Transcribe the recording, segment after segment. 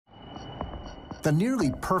The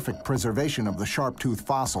nearly perfect preservation of the sharp-toothed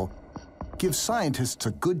fossil gives scientists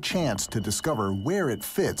a good chance to discover where it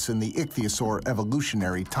fits in the ichthyosaur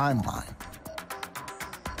evolutionary timeline.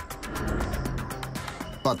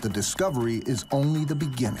 But the discovery is only the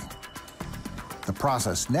beginning. The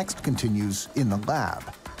process next continues in the lab.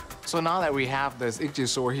 So now that we have this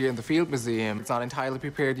ichthyosaur here in the Field Museum, it's not entirely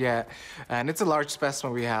prepared yet, and it's a large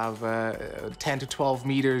specimen. We have 10 to 12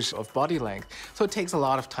 meters of body length, so it takes a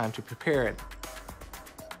lot of time to prepare it.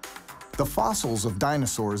 The fossils of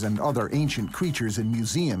dinosaurs and other ancient creatures in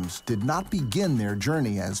museums did not begin their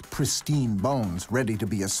journey as pristine bones ready to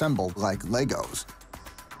be assembled like Legos.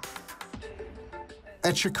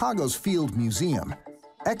 At Chicago's Field Museum,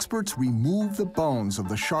 experts remove the bones of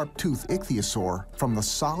the sharp-toothed ichthyosaur from the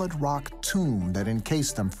solid rock tomb that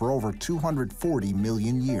encased them for over 240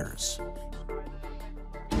 million years.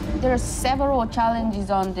 There are several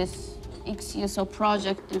challenges on this ichthyosaur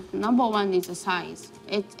project. Number one is the size.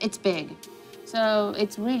 It's big, so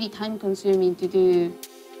it's really time-consuming to do.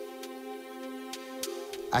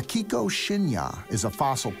 Akiko Shinya is a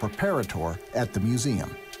fossil preparator at the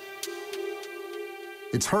museum.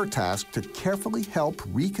 It's her task to carefully help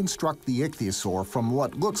reconstruct the ichthyosaur from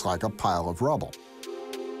what looks like a pile of rubble.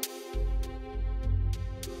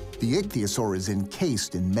 The ichthyosaur is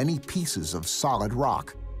encased in many pieces of solid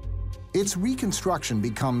rock. Its reconstruction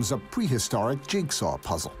becomes a prehistoric jigsaw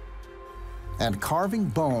puzzle. And carving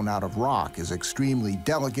bone out of rock is extremely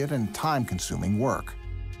delicate and time-consuming work.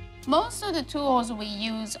 Most of the tools we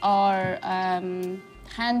use are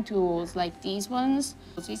hand tools like these ones.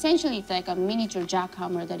 So essentially, it's like a miniature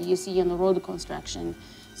jackhammer that you see in the road construction.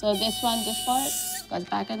 So this part, goes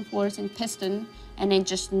back and forth in piston, and it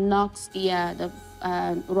just knocks the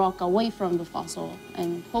rock away from the fossil.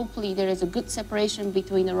 And hopefully there is a good separation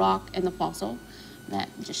between the rock and the fossil that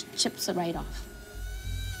just chips it right off.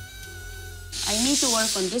 I need to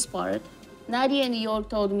work on this part. Nadia and York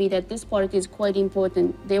told me that this part is quite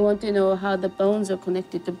important. They want to know how the bones are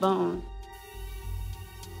connected to bone.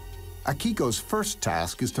 Akiko's first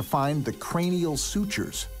task is to find the cranial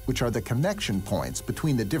sutures, which are the connection points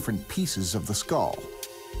between the different pieces of the skull.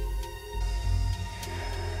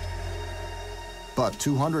 But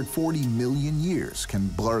 240 million years can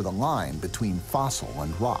blur the line between fossil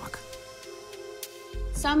and rock.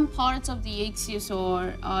 Some parts of the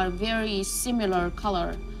ichthyosaur are very similar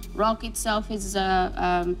color. Rock itself is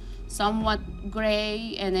somewhat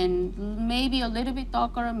gray, and then maybe a little bit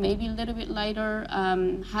darker, maybe a little bit lighter.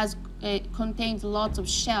 It contains lots of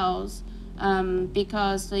shells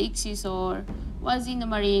because the ichthyosaur was in the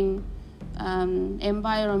marine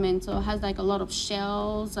environment, so it has like a lot of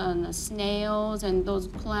shells and snails and those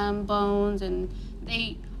clam bones, and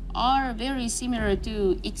they are very similar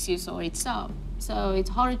to ichthyosaur itself. So it's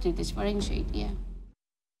hard to differentiate, yeah.